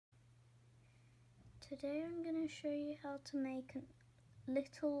Today I'm going to show you how to make a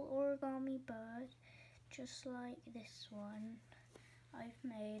little origami bird just like this one I've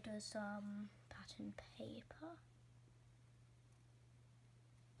made with some pattern paper.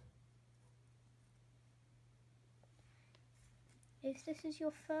 If this is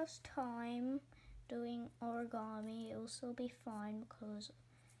your first time doing origami, it will still be fine because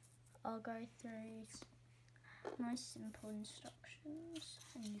I'll go through nice simple instructions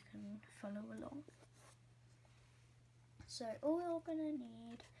and you can follow along. So all you're going to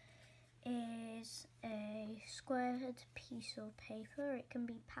need is a squared piece of paper. It can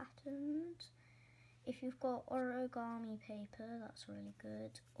be patterned. If you've got origami paper, that's really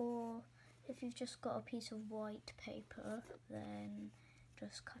good. Or if you've just got a piece of white paper, then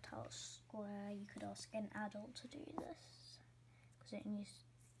just cut out a square. You could ask an adult to do this because it needs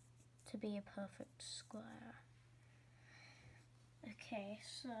to be a perfect square. Okay,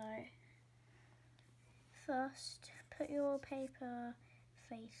 so first put your paper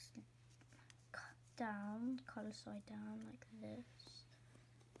face down, colour side down like this,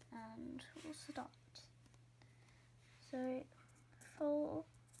 and we'll start. So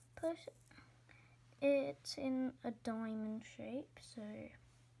put it in a diamond shape, so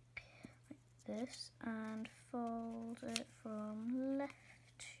like this, and fold it from left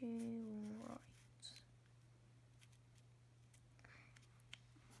to right.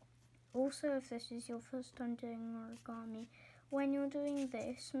 Also, if this is your first time doing origami, when you're doing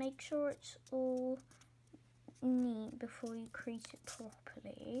this, make sure it's all neat before you crease it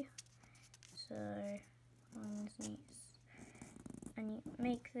properly. So, mine's neat. And you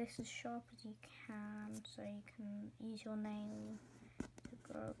make this as sharp as you can, so you can use your nail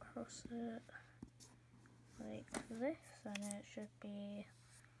to go across it like this, and it should be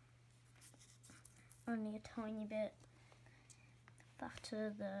only a tiny bit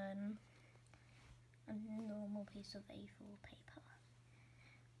fatter than a normal piece of A4 paper.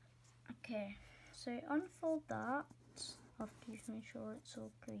 Okay, so unfold that after you've made sure it's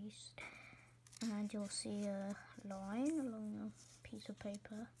all creased, and you'll see a line along the piece of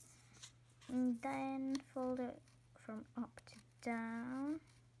paper. And then fold it from up to down,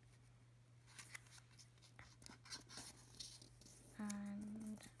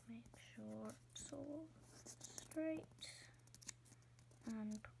 and make sure it's all straight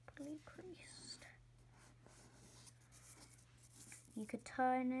and properly creased. You could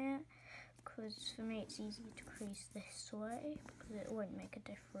turn it, because for me it's easier to crease this way because it won't make a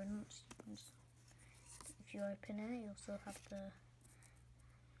difference. If you open it, you'll still have the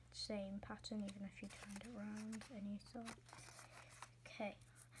same pattern even if you turned it around any side. Okay,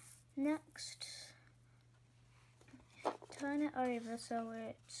 next turn it over so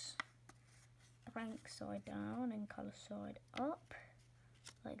it's blank side down and colour side up.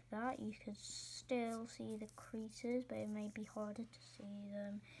 Like that. You could still see the creases, but it may be harder to see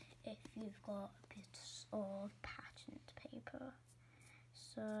them if you've got a bit of patterned paper.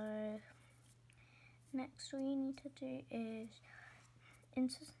 So next all you need to do is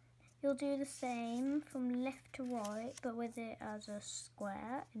you'll do the same from left to right, but with it as a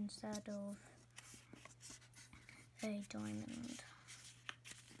square instead of a diamond.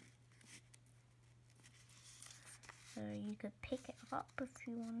 So you could pick it up if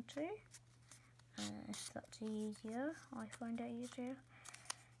you want to, if that's easier. I find it easier.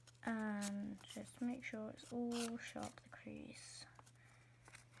 And just make sure it's all sharp, the crease.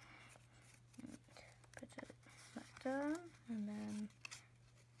 And put it back down, and then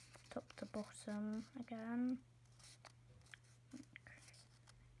top to bottom again.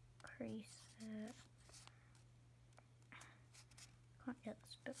 Crease it. Can't get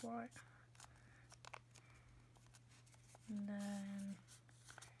this bit right. And then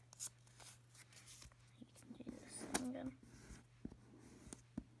you can do this thing again.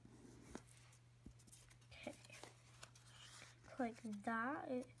 Okay, like that.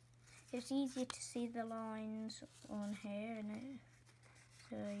 It's easier to see the lines on here, and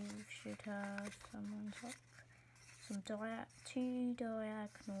so you should have two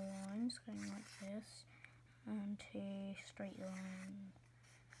diagonal lines going like this, and two straight lines.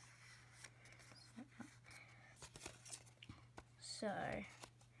 Like that. So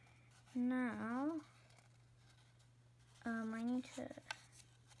now I need to.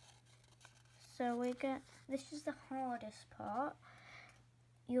 So this is the hardest part.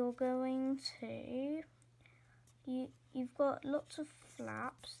 You're going to. You've got lots of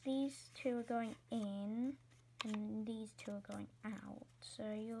flaps. These two are going in, and these two are going out. So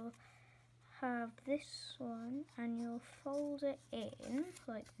you'll have this one, and you'll fold it in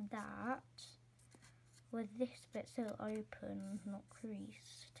like that, with this bit still open, not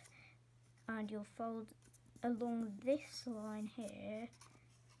creased, and you'll fold along this line here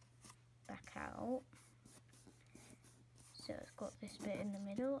back out. So it's got this bit in the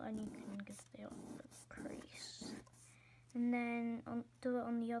middle, and you can give the other crease. And then do it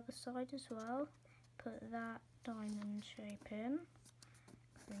on the other side as well. Put that diamond shape in,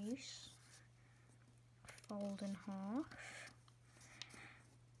 crease, fold in half,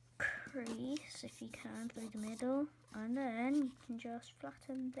 crease if you can through the middle, and then you can just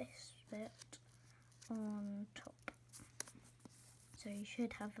flatten this bit on top. So you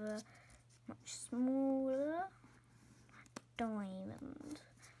should have a much smaller diamond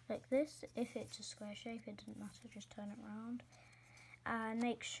like this. If it's a square shape, it doesn't matter, just turn it around. And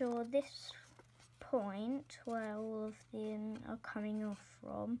make sure this point where all of the are coming off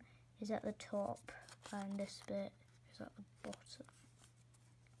from is at the top, and this bit is at the bottom.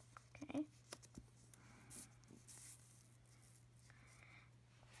 Okay.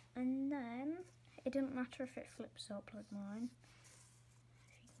 And then it doesn't matter if it flips up like mine.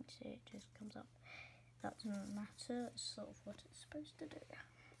 If you can see, it just comes up. That doesn't matter, it's sort of what it's supposed to do.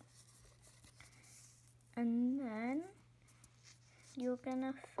 And then you're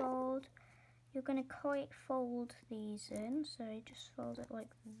gonna quite fold these in, so you just fold it like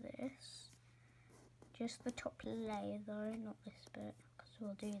this. Just the top layer though, not this bit, because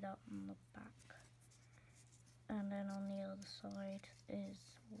we'll do that on the back. And then on the other side as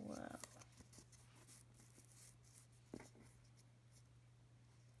well.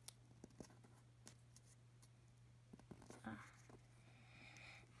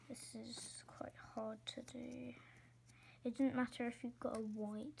 This is quite hard to do. It doesn't matter if you've got a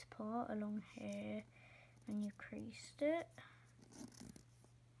white part along here and you creased it.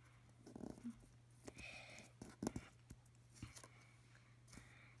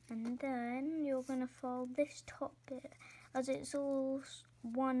 And then you're going to fold this top bit. As it's all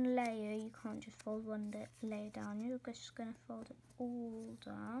one layer, you can't just fold one layer down. You're just going to fold it all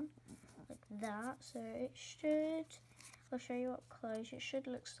down like that. So it should, I'll show you up close, it should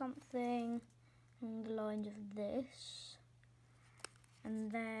look something along the lines of this.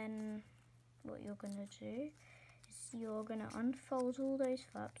 And then what you're going to do is you're going to unfold all those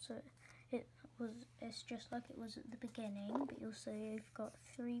flaps. So it's just like it was at the beginning, but you'll see you've got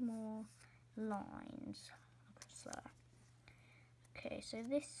 3 more lines across there. Okay, so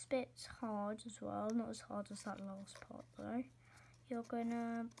this bit's hard as well, not as hard as that last part though. You're going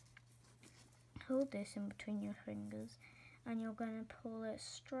to hold this in between your fingers and you're going to pull it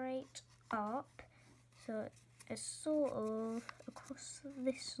straight up, so it's sort of across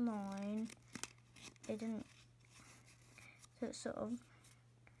this line. So it's sort of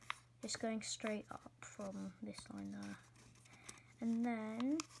just going straight up from this line there. And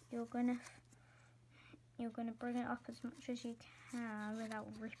then you're gonna bring it up as much as you can without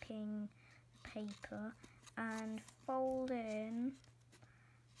ripping the paper, and fold in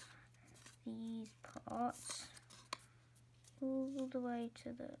these parts all the way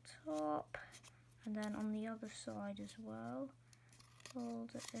to the top, and then on the other side as well,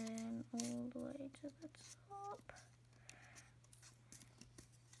 fold it in all the way to the top.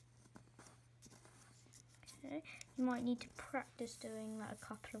 Okay, you might need to practice doing that a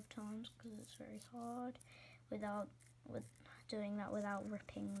couple of times because it's very hard with doing that without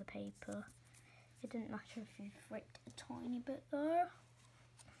ripping the paper. It didn't matter if you've ripped a tiny bit though.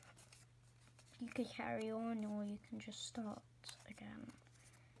 You could carry on or you can just start again.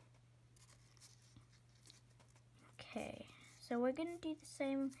 Okay, so we're going to do the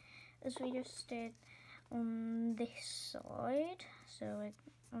same as we just did on this side. So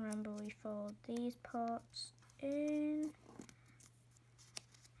remember, we fold these parts in.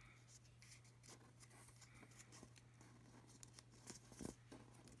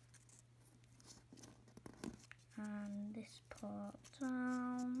 And this part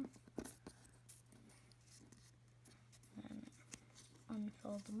down. And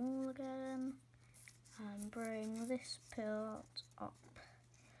unfold them all again. And bring this part up,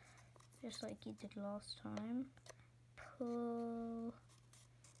 just like you did last time. Pull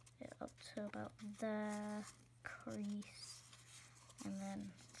it up to about there, crease, and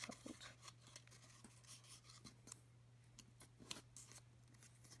then fold.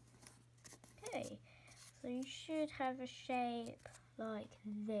 Okay, so you should have a shape like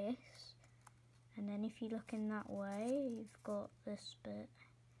this, and then if you look in that way, you've got this bit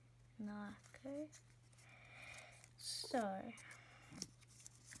in there, okay? So,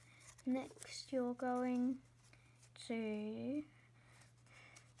 next you're going to,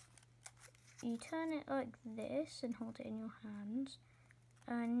 you turn it like this and hold it in your hands,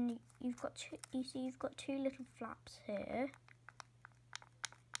 and you've got two little flaps here,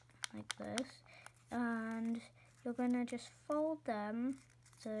 like this, and you're going to just fold them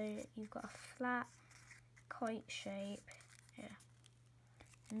so you've got a flat kite shape here,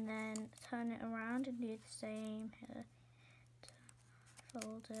 and then turn it around and do the same here.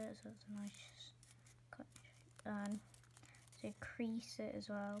 Fold it so it's a nice kite shape, and so crease it as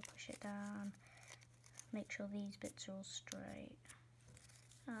well, push it down, make sure these bits are all straight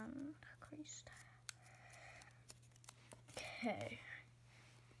and creased. Okay,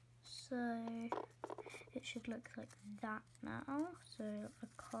 so it should look like that now. So a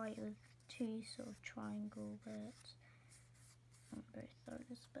kite with two sort of triangle bits on both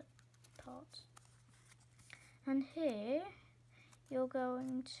those parts. And here you're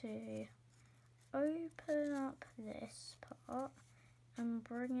going to open up this part and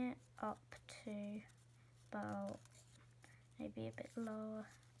bring it up to about, maybe a bit lower,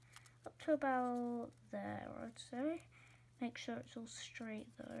 up to about there, I'd say. Make sure it's all straight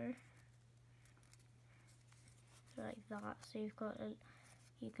though, like that. So you've got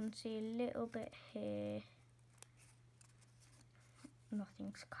you can see a little bit here,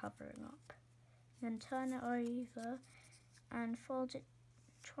 nothing's covering up. Then turn it over and fold it.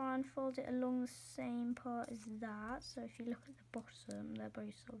 Try and fold it along the same part as that. So if you look at the bottom, they're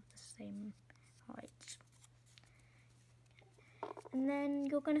both sort of the same height. And then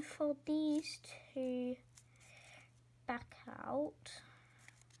you're going to fold these two back out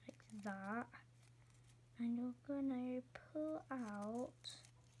like that, and you're going to pull out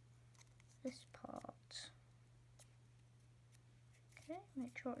this part. Okay,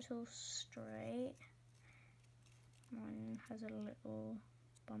 make sure it's all straight. Mine has a little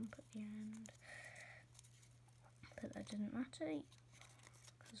bump at the end, but that doesn't matter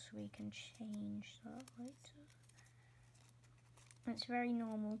because we can change that later. It's very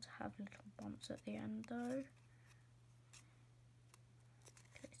normal to have little bumps at the end though.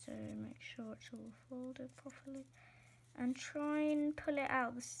 Okay, so make sure it's all folded properly and try and pull it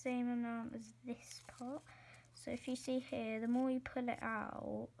out the same amount as this part. So if you see here, the more you pull it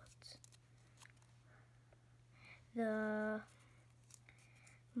out, the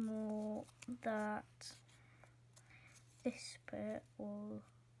more that this bit will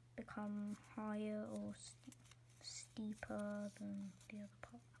become higher or steeper than the other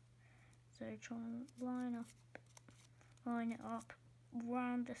part. So try and line it up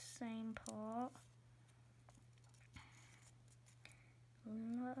around the same part,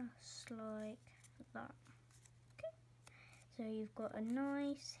 just like that. Okay. So you've got a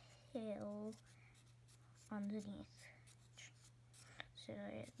nice hill underneath. So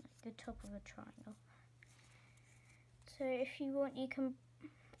the top of a triangle. So if you want, you can,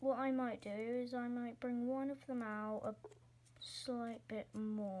 what I might do is I might bring one of them out a slight bit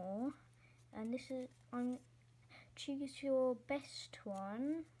more, and this is, choose your best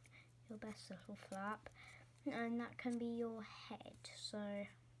one, your best little flap, and that can be your head. So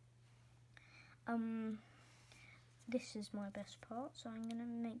this is my best part, so I'm gonna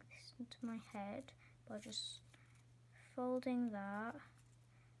make this into my head by just folding that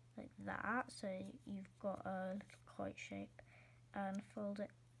like that, so you've got a little kite shape, and fold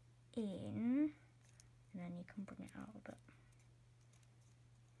it in, and then you can bring it out a bit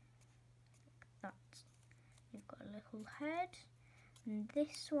like that. You've got a little head. And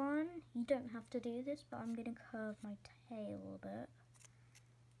this one, you don't have to do this, but I'm going to curve my tail a bit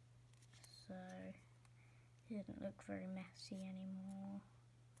so it doesn't look very messy anymore.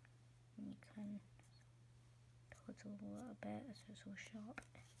 And you can twiddle a bit so it's all sharp.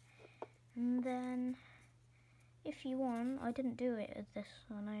 And then if you want, I didn't do it with this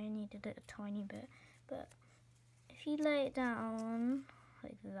one, I only did it a tiny bit, but if you lay it down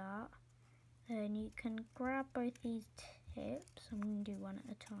like that, then you can grab both these tips. I'm going to do one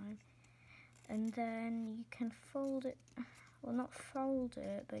at a time, and then you can fold it, well, not fold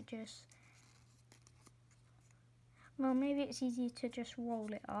it, but just, well, maybe it's easier to just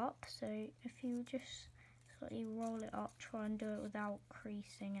roll it up. So if you just slightly roll it up, try and do it without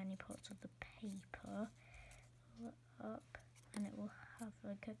creasing any parts of the paper. Roll it up and it will have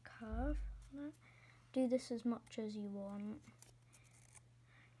like a curve on it. Do this as much as you want.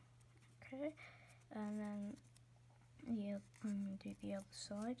 Okay, and then yeah, I'm going to do the other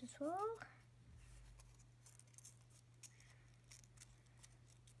side as well.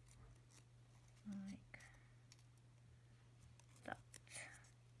 Like that.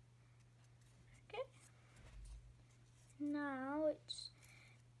 Okay, now it's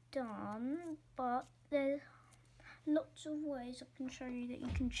done, but there's lots of ways I can show you that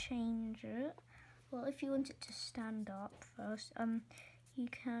you can change it. Well, if you want it to stand up first, you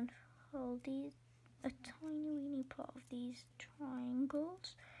can hold these, a tiny weeny part of these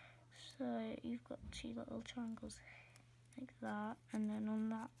triangles, So you've got two little triangles like that, and then on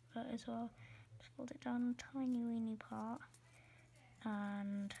that bit as well, just fold it down a tiny weeny part,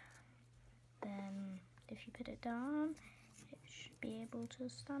 and then if you put it down, it should be able to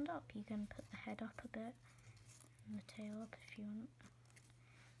stand up. You can put the head up a bit and the tail up if you want,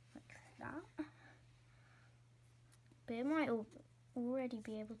 like that. But it might already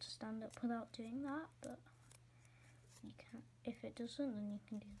be able to stand up without doing that, but you can. If it doesn't, then you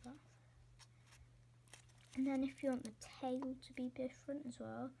can do that. And then if you want the tail to be different as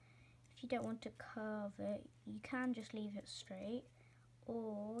well, if you don't want to curve it, you can just leave it straight,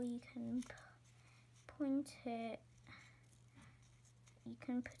 or you can point it, you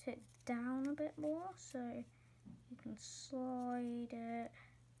can put it down a bit more, so you can slide it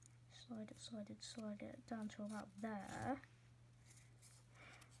down to about there,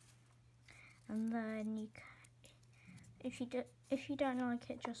 and then you can, if you don't like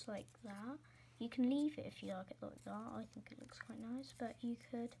it just like that, you can leave it if you like it like that. I think it looks quite nice, but you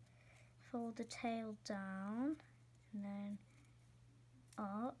could fold the tail down and then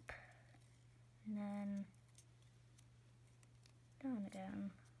up and then down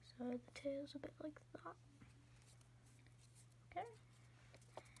again. So the tail's a bit like that. Okay.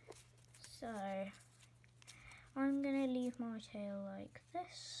 So I'm gonna leave my tail like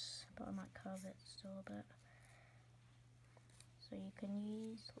this, but I might curve it still a bit. So you can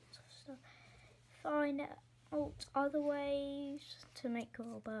use lots of stuff. Find out other ways to make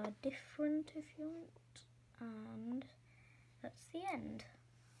your bird different if you want, and that's the end.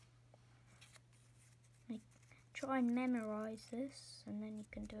 Try and memorize this, and then you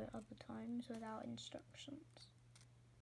can do it other times without instructions.